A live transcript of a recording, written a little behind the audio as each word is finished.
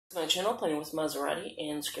My channel, Planning with Monserrate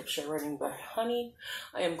and Scripture Writing by Honey.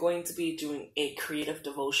 I am going to be doing a creative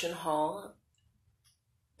devotion haul.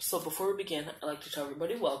 So before we begin, I'd like to tell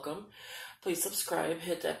everybody welcome. Please subscribe,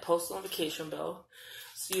 hit that post notification bell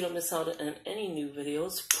so you don't miss out on any new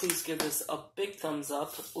videos. Please give this a big thumbs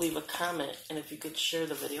up, leave a comment, and if you could share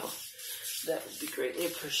the video, that would be greatly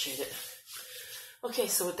appreciated. Okay,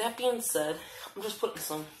 so with that being said, I'm just putting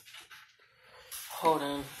some, hold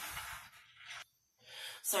on.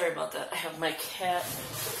 Sorry about that. I have my cat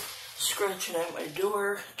scratching at my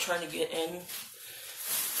door, trying to get in.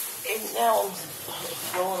 And now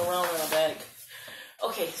I'm rolling around in a bag.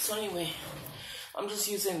 Okay, so anyway, I'm just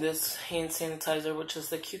using this hand sanitizer, which is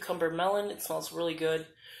the cucumber melon. It smells really good.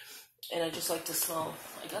 And I just like to smell,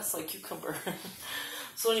 I guess, like cucumber.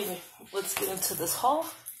 So anyway, let's get into this haul.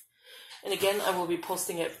 And again, I will be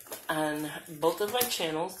posting it on both of my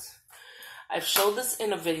channels. I've showed this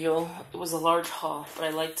in a video. It was a large haul, but I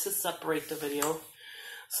like to separate the video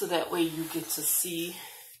so that way you get to see,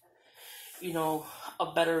 you know,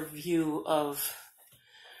 a better view of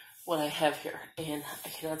what I have here. And I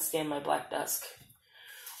cannot stand my black desk.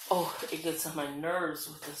 Oh, it gets on my nerves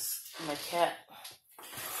with this, my cat.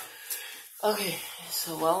 Okay,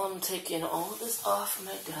 so while I'm taking all of this off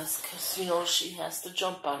my desk, because, you know, she has to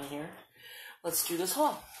jump on here, let's do this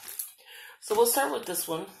haul. So we'll start with this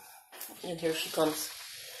one. And here she comes.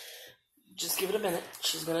 Just give it a minute.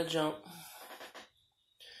 She's going to jump.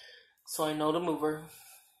 So I know to move her.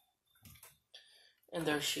 And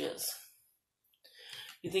there she is.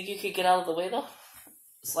 You think you could get out of the way, though?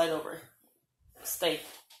 Slide over. Stay.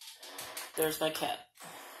 There's my cat.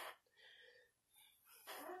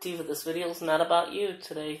 Diva, this video's not about you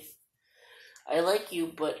today. I like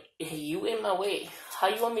you, but you in my way. How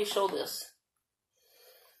you want me to show this?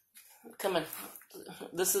 Come on.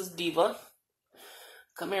 This is Diva.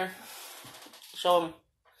 Come here. Show him.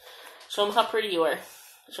 Show him how pretty you are.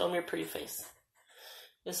 Show him your pretty face.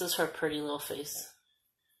 This is her pretty little face.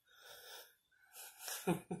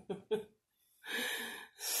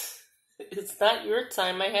 It's not your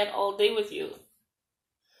time. I had all day with you.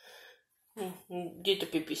 Get the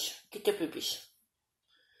poopies. Get the poopies.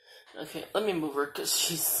 Okay, let me move her because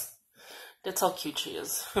she's... That's how cute she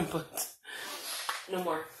is. But no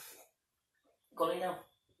more. Go lay down.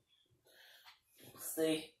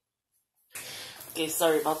 Stay. Okay,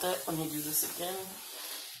 sorry about that. Let me do this again.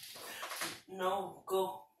 No,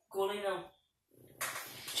 go. Go lay down.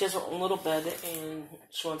 She has her own little bed and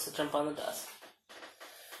she wants to jump on the desk.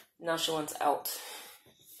 Now she wants out.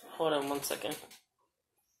 Hold on 1 second.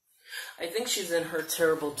 I think she's in her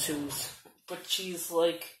terrible twos. But she's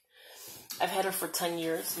like... I've had her for 10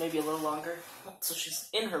 years, maybe a little longer. So she's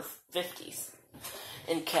in her 50s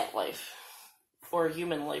in cat life. Or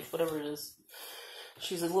human life, whatever it is.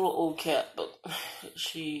 She's a little old cat, but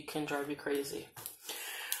she can drive you crazy.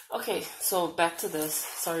 Okay, so back to this.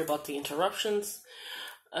 Sorry about the interruptions.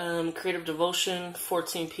 Creative Devotion,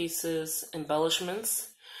 14 pieces, embellishments.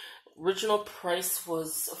 Original price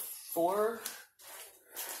was $4.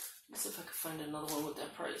 Let's see if I can find another one with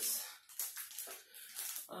that price.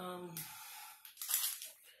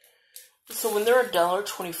 So when they're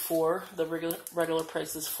 $1.24, the regular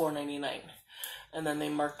price is $4.99. And then they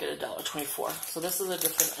mark it $1.24. So this is a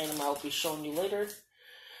different item I'll be showing you later.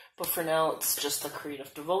 But for now, it's just a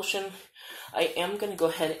creative devotion. I am going to go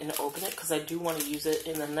ahead and open it because I do want to use it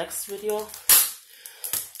in the next video.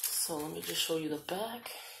 So let me just show you the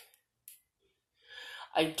back.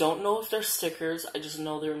 I don't know if they're stickers. I just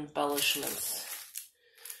know they're embellishments.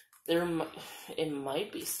 It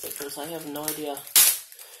might be stickers. I have no idea.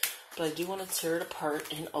 But I do want to tear it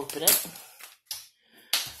apart and open it.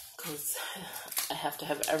 Because I have to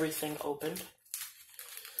have everything opened.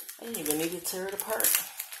 I didn't even need to tear it apart.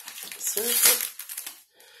 Seriously?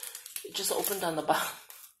 It just opened on the bottom.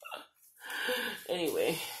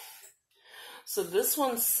 Anyway. So this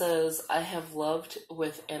one says, I have loved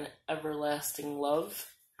with an everlasting love.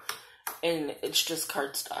 And it's just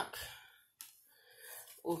cardstock.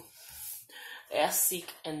 Ooh. Ask,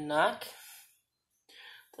 seek, and knock.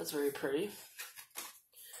 That's very pretty.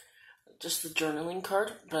 Just the journaling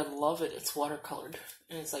card, but I love it. It's watercolored,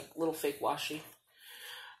 and it's like little fake washi.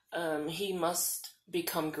 He must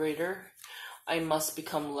become greater. I must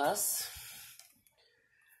become less.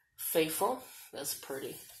 Faithful. That's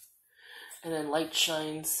pretty. And then light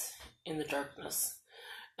shines in the darkness.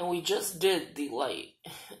 And we just did the light,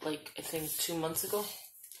 like I think 2 months ago,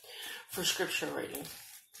 for scripture writing.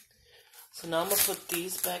 So now I'm going to put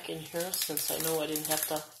these back in here, since I know I didn't have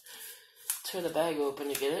to tear the bag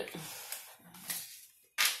open to get it.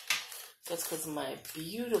 That's because my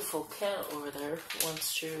beautiful cat over there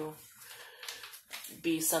wants to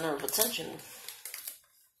be center of attention.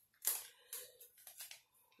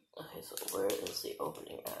 Okay, so where is the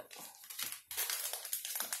opening at?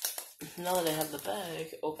 Now that I have the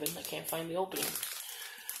bag open, I can't find the opening.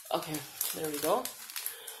 Okay, there we go.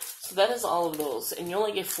 So that is all of those. And you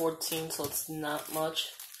only get 14, so it's not much.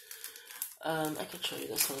 I could show you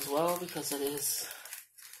this one as well, because it is,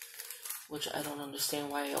 which I don't understand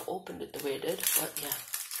why I opened it the way I did, but yeah.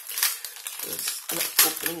 There's an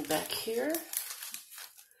opening back here.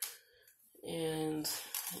 And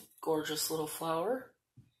gorgeous little flower.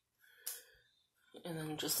 And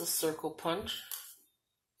then just a circle punch.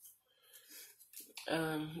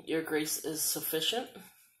 Your grace is sufficient.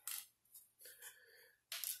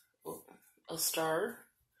 A star.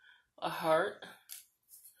 A heart.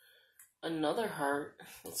 Another heart.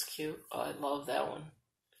 That's cute. Oh, I love that one.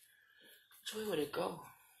 Which way would it go?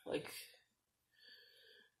 Like,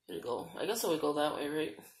 did it go? I guess it would go that way,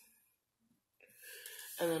 right?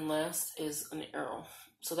 And then last is an arrow.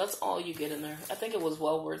 So that's all you get in there. I think it was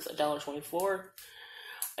well worth $1.24.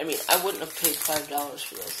 I mean, I wouldn't have paid $5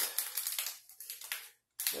 for this.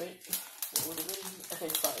 Right? What would it be? I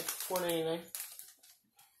think $4.99.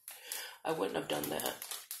 I wouldn't have done that.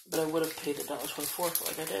 But I would have paid $1.24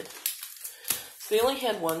 like I did. So they only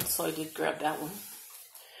had one, so I did grab that one.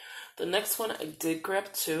 The next one I did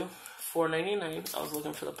grab two. $4.99. I was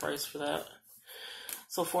looking for the price for that.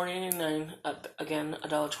 So $4.99, again,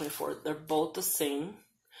 $1.24. They're both the same.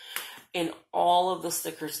 And all of the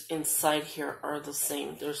stickers inside here are the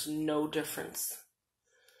same. There's no difference.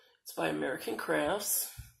 It's by American Crafts.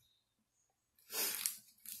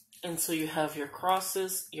 And so you have your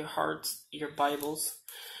crosses, your hearts, your Bibles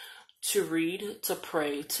to read, to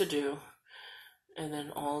pray, to do. And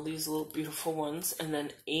then all these little beautiful ones. And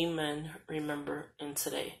then Amen, Remember, and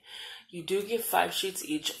Today. You do get 5 sheets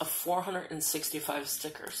each of 465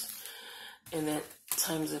 stickers. And that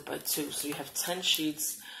times it by 2. So you have 10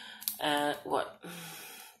 sheets at what?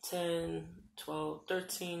 10, 12,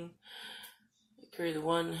 13. Carry the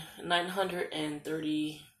 1.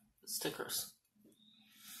 930 stickers.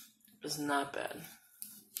 It's not bad.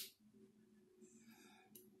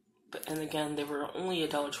 But, and again, they were only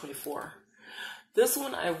 $1.24. This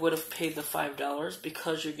one I would have paid the $5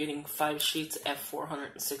 because you're getting 5 sheets at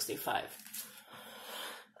 465.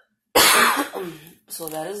 So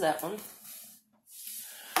that is that one.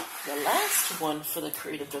 The last one for the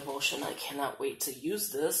creative devotion, I cannot wait to use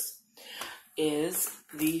this, is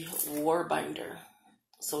the War Binder.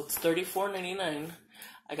 So it's $34.99.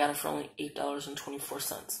 I got it for only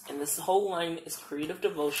 $8.24. And this whole line is Creative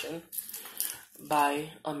Devotion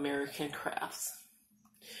by American Crafts.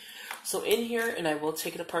 So in here, and I will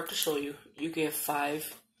take it apart to show you, you get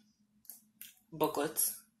 5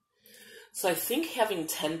 booklets. So I think having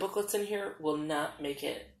 10 booklets in here will not make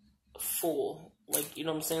it full. Like, you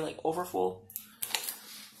know what I'm saying? Like, over full.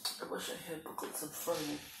 I wish I had booklets in front of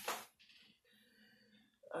me.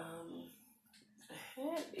 I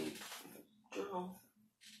had a journal.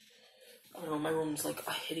 I don't know, my room's like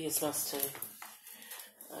a hideous mess today.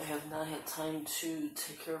 I have not had time to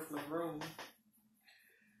take care of my room.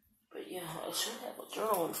 But yeah, I should have a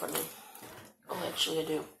journal in front of me. Oh, actually I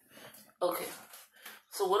do. Okay.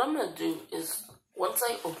 So what I'm going to do is, once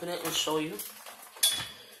I open it and show you,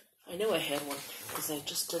 I knew I had one, because I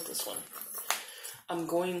just did this one. I'm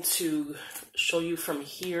going to show you from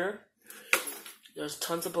here. There's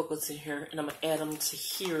tons of booklets in here, and I'm going to add them to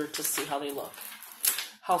here to see how they look.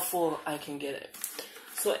 How full I can get it.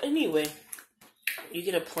 So anyway, you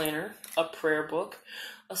get a planner, a prayer book,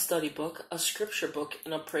 a study book, a scripture book,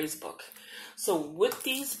 and a praise book. So with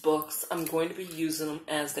these books, I'm going to be using them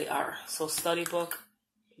as they are. So study book,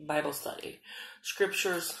 Bible study.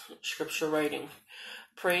 Scriptures, scripture writing.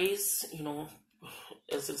 Praise, you know,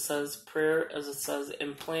 as it says, prayer, as it says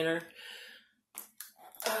in planner.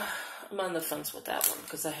 I'm on the fence with that one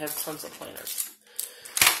because I have tons of planners.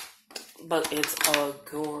 But it's a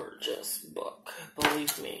gorgeous book.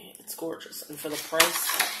 Believe me, it's gorgeous. And for the price,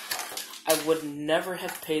 I would never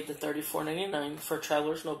have paid the $34.99 for a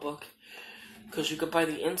Traveler's Notebook, because you could buy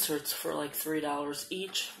the inserts for like $3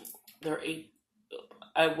 each. They're $8.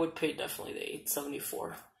 I would pay definitely the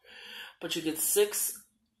 $8.74. But you get 6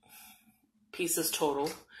 pieces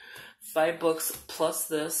total, 5 books plus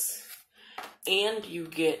this, and you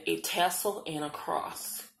get a tassel and a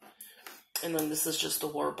cross. And then this is just a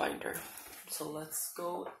War Binder. So let's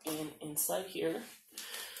go inside here.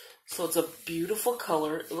 So it's a beautiful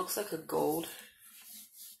color. It looks like a gold.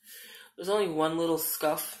 There's only one little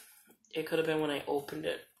scuff. It could have been when I opened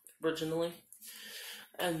it originally.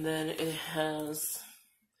 And then it has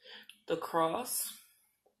the cross.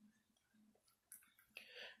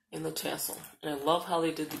 in the tassel. And I love how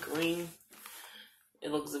they did the green.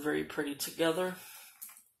 It looks very pretty together.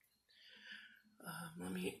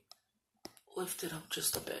 Let me lift it up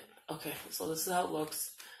just a bit. Okay, so this is how it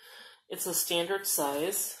looks. It's a standard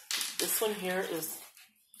size. This one here is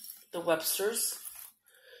the Webster's.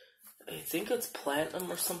 I think it's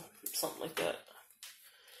platinum or something like that.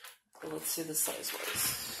 But let's see the size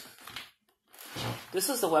wise. This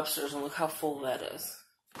is the Webster's, and look how full that is.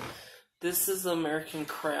 This is the American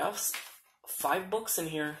Crafts. 5 books in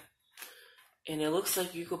here. And it looks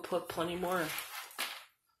like you could put plenty more.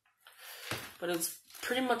 But it's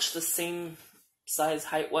pretty much the same size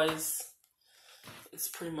height-wise. It's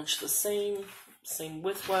pretty much the same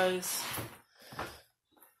width-wise.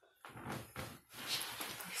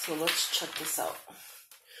 So let's check this out.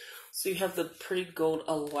 So you have the pretty gold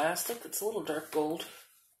elastic. It's a little dark gold.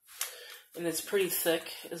 And it's pretty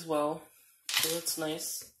thick as well. So that's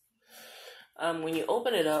nice. When you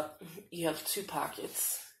open it up, you have 2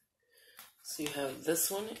 pockets. So you have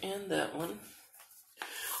this one and that one.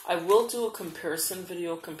 I will do a comparison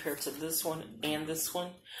video compared to this one and this one.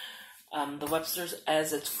 The Webster's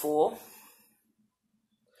as it's full,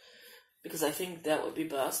 because I think that would be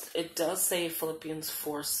best. It does say Philippians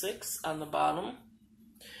 4:6 on the bottom.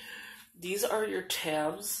 These are your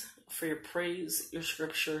tabs for your praise, your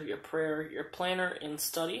scripture, your prayer, your planner, and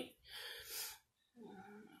study.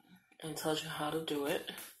 And it tells you how to do it.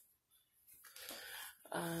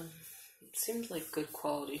 It seems like good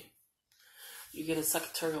quality. You get a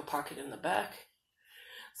secretarial pocket in the back.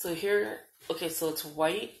 So here, okay, so it's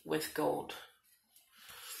white with gold.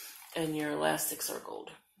 And your elastics are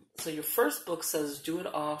gold. So your first book says, do it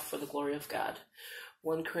all for the glory of God.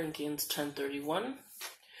 1 Corinthians 10:31.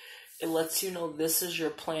 It lets you know this is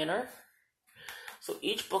your planner. So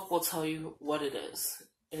each book will tell you what it is.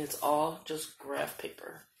 And it's all just graph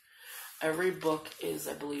paper. Every book is,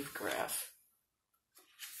 I believe, graph.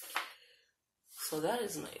 So that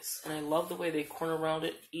is nice. And I love the way they corner around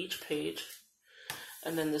it, each page.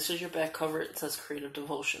 And then this is your back cover. It says Creative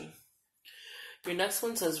Devotion. Your next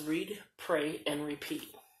one says Read, Pray, and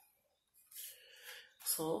Repeat.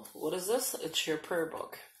 So what is this? It's your prayer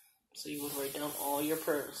book. So you would write down all your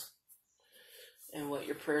prayers and what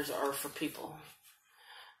your prayers are for people.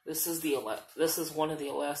 This is one of the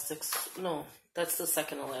elastics. No, that's the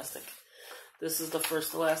second elastic. This is the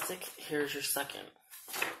first elastic. Here's your second.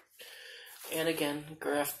 And again,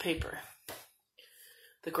 graph paper.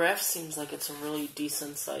 The graph seems like it's a really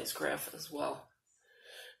decent size graph as well.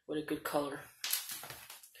 What a good color.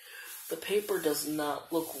 The paper does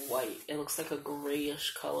not look white. It looks like a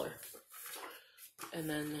grayish color. And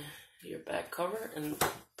then your back cover. And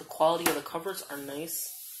the quality of the covers are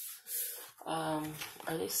nice. Are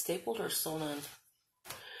they stapled or sewn on?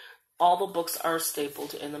 All the books are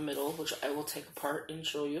stapled in the middle, which I will take apart and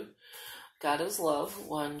show you. God is Love,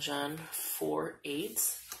 1 John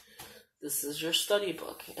 4:8. This is your study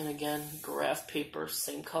book. And again, graph paper,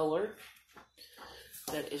 same color.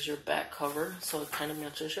 That is your back cover, so it kind of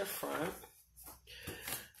matches your front.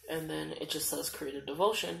 And then it just says Creative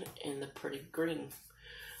Devotion in the pretty green.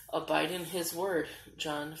 Abide in His Word,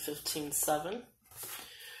 John 15:7.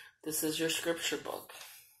 This is your scripture book.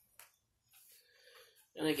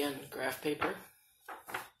 And again, graph paper.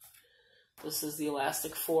 This is the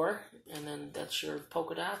elastic 4, and then that's your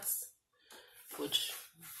polka dots, which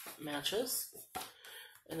matches.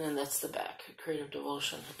 And then that's the back, Creative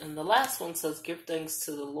Devotion. And the last one says, Give thanks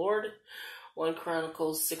to the Lord, 1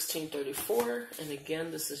 Chronicles 16:34. And again,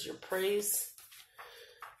 this is your praise.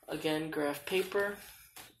 Again, graph paper,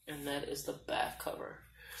 and that is the back cover.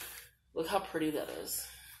 Look how pretty that is.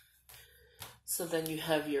 So then you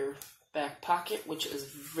have your back pocket, which is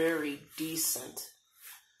very decent.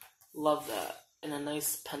 Love that. And a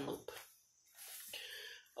nice pen loop.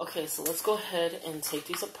 Okay, so let's go ahead and take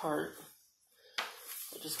these apart.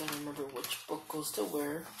 I just gotta remember which book goes to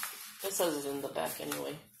where. It says it in the back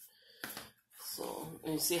anyway. So,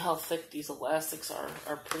 and you see how thick these elastics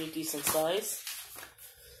are pretty decent size.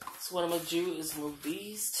 So what I'm gonna do is move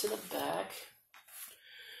these to the back.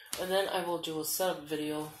 And then I will do a setup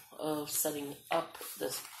video of setting up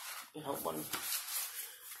this,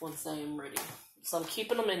 once I am ready. So I'm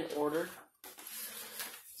keeping them in order,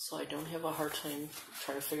 so I don't have a hard time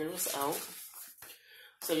trying to figure this out.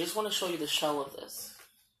 So I just want to show you the shell of this.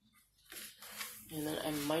 And then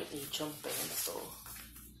I might need jump bands, so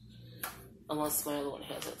unless my other one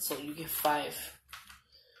has it. So you get 5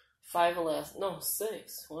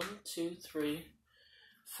 6. 1, 2, 3,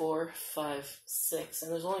 4, 5, 6.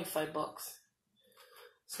 And there's only $5.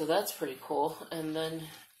 So that's pretty cool. And then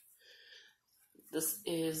this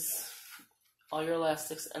is all your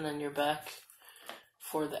elastics, and then your back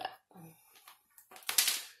for that.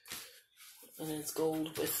 And it's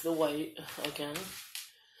gold with the white again.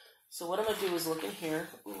 So what I'm going to do is look in here.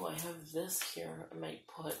 Ooh, I have this here.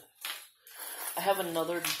 I have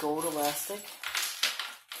another gold elastic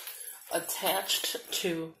attached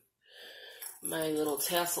to my little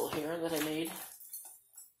tassel here that I made.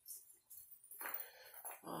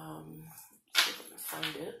 See if I can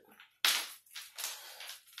find it.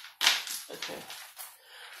 Okay.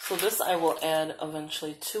 So this I will add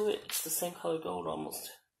eventually to it. It's the same color gold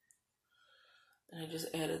almost. And I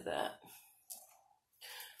just added that.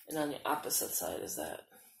 And on the opposite side is that.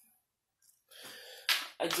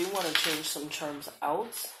 I do want to change some charms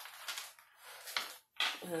out.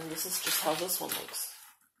 And then this is just how this one looks.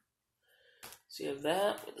 So you have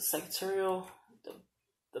that with the secretarial,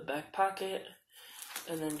 the back pocket,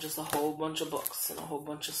 and then just a whole bunch of books and a whole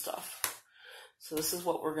bunch of stuff. So this is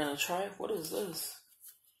what we're going to try. What is this?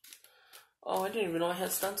 Oh, I didn't even know I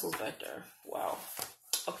had stencils back there. Wow.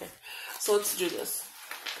 Okay, so let's do this.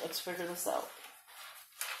 Let's figure this out.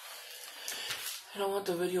 I don't want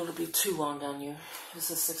the video to be too long on you.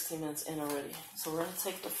 This is 16 minutes in already. So we're going to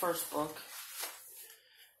take the first book.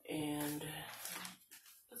 And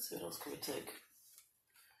let's see, what else can we take?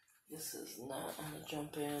 This is not on a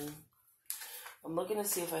jump in. I'm looking to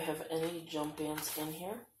see if I have any jump ins in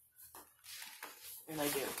here. And I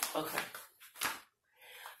do. Okay.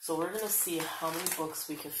 So we're going to see how many books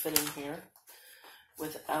we can fit in here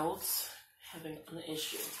without having an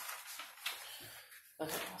issue.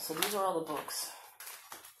 Okay, so these are all the books.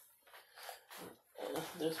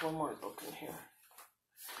 There's one more book in here.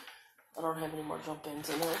 I don't have any more jump ins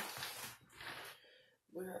in there.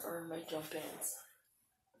 Where are my jump ins?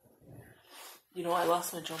 You know, I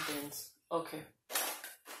lost my jump ins. Okay.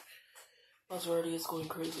 Monserrate is going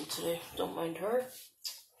crazy today. Don't mind her.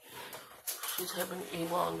 She's having a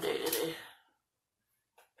long day today.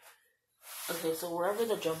 Okay, so wherever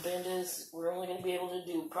the jump band is, we're only going to be able to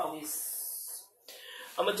do probably...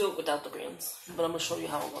 I'm going to do it without the bands, but I'm going to show you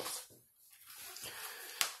how it looks.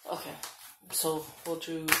 Okay, so we'll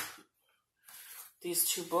do these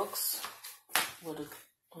two books.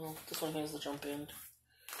 This one has the jump band.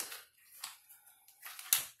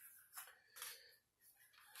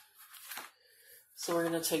 So we're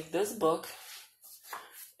going to take this book,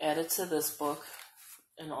 add it to this book,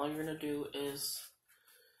 and all you're going to do is...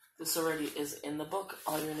 This already is in the book.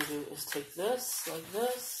 All you're going to do is take this, like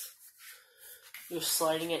this. You're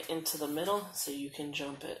sliding it into the middle so you can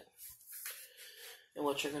jump it. And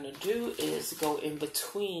what you're going to do is go in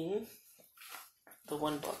between the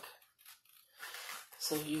one book.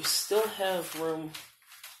 So you still have room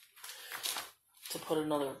to put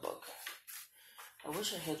another book. I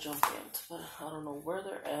wish I had jump bands, but I don't know where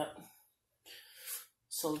they're at.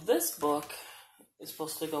 So this book is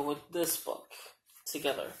supposed to go with this book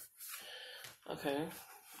together. Okay,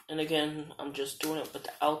 and again, I'm just doing it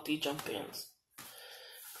without the jump bands.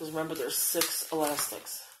 Because remember, there's 6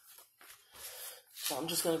 elastics. So I'm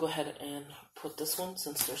just going to go ahead and put this one,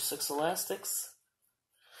 since there's 6 elastics.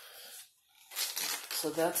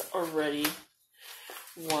 So that's already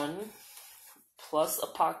 1 plus a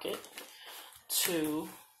pocket, 2,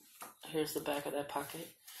 here's the back of that pocket,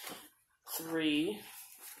 3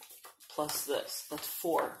 plus this, that's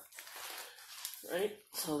 4. Right?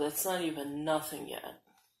 So that's not even nothing yet.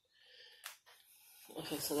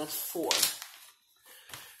 Okay, so that's 4.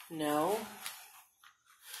 Now,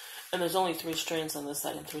 and there's only 3 strands on this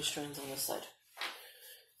side and 3 strands on this side.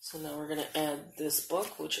 So now we're going to add this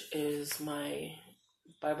book, which is my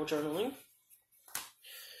Bible journaling.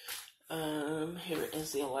 Here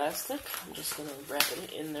is the elastic. I'm just going to wrap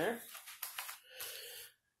it in there.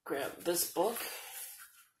 Grab this book.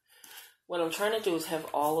 What I'm trying to do is have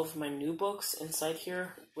all of my new books inside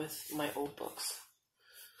here with my old books.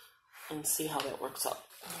 And see how that works out.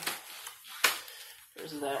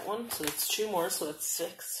 There's that one. So it's 2 more, so that's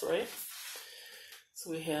 6, right? So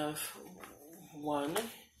we have 1,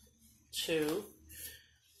 2,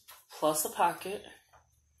 plus a pocket.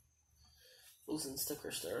 Losing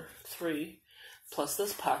stickers there. 3, plus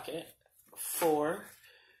this pocket. 4.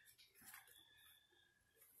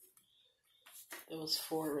 It was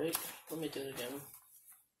 4, right? Let me do it again. I'm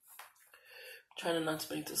trying not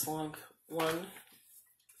to make this long. 1,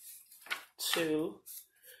 2,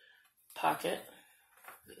 pocket.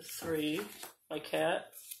 3, my cat.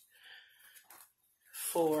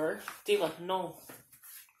 4, Diva, no.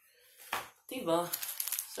 Diva,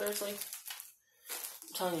 seriously?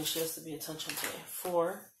 I'm telling you, she has to be attention today.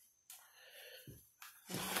 4,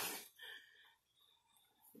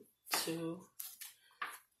 2,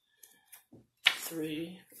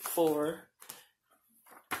 3, 4,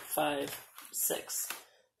 5, six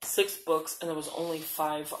books, and there was only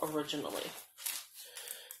 5 originally.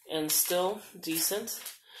 And still decent.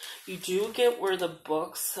 You do get where the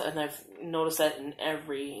books, and I've noticed that in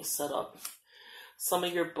every setup, some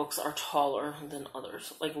of your books are taller than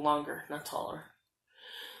others. Like longer, not taller.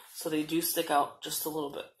 So they do stick out just a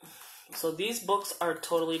little bit. So these books are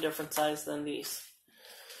totally different size than these.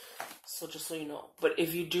 So just so you know. But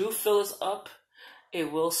if you do fill this up,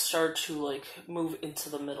 it will start to like move into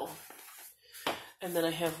the middle. And then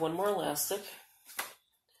I have one more elastic.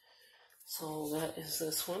 So that is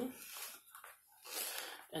this one.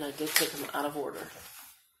 And I did take them out of order.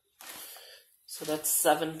 So that's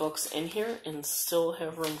 7 books in here and still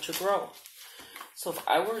have room to grow. So if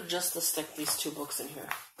I were just to stick these 2 books in here,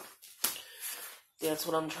 that's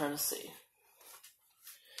what I'm trying to see.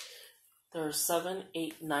 There are 7,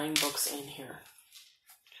 8, 9 books in here.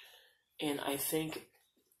 And I think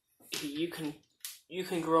you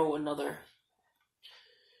can grow another.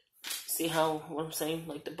 See what I'm saying?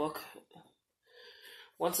 Like the book.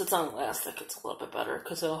 Once it's on elastic, it's a little bit better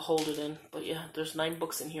because it'll hold it in. But yeah, there's 9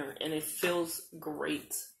 books in here and it feels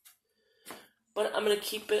great. But I'm going to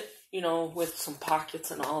keep it, you know, with some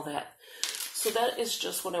pockets and all that. So that is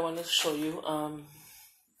just what I wanted to show you.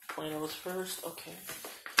 Planner was first. Okay.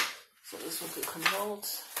 So this one could come out.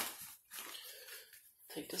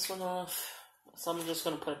 Take this one off. So I'm just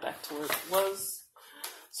going to put it back to where it was.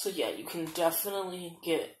 So yeah, you can definitely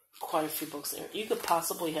get quite a few books in here. You could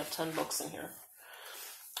possibly have 10 books in here.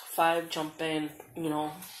 5, jump in, you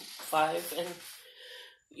know, 5, and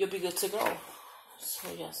you'll be good to go. So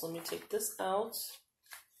yes, let me take this out.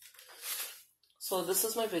 So this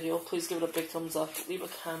is my video. Please give it a big thumbs up. Leave a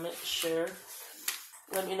comment, share.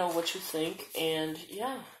 Let me know what you think. And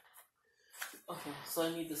yeah. Okay, so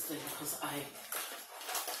I need this thing because I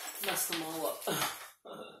messed them all up.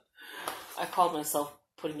 I called myself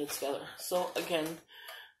putting it together. So again,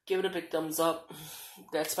 give it a big thumbs up.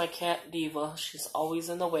 That's my cat, Diva. She's always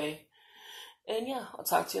in the way. And yeah, I'll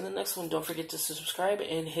talk to you in the next one. Don't forget to subscribe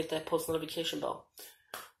and hit that post notification bell.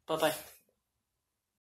 Bye-bye.